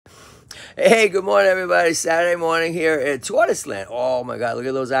Hey, good morning, everybody. Saturday morning here at Tortoiseland. Oh my God, look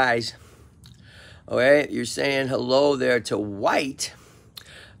at those eyes. Okay, you're saying hello there to White,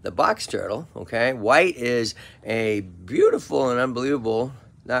 the box turtle. Okay, White is a beautiful and unbelievable,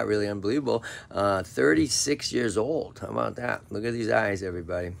 not really unbelievable, 36 years old. How about that? Look at these eyes,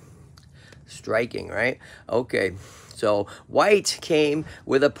 everybody. Striking, right? Okay, so White came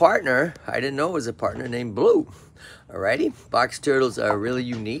with a partner. I didn't know it was a partner named Blue. Alrighty, box turtles are really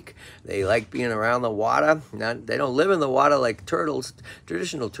unique. They like being around the water. They don't live in the water like turtles,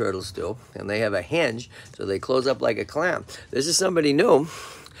 traditional turtles do, and they have a hinge, so they close up like a clam. This is somebody new.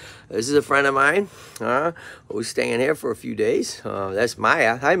 This is a friend of mine who's staying here for a few days. That's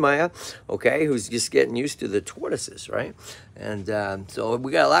Maya. Hi, Maya. Okay, who's just getting used to the tortoises, right? And so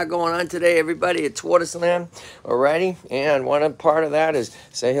we got a lot going on today, everybody, at Tortoiseland. Alrighty, and one part of that is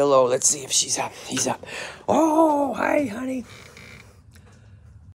say hello. Let's see if she's up. He's up. Oh, hi, honey.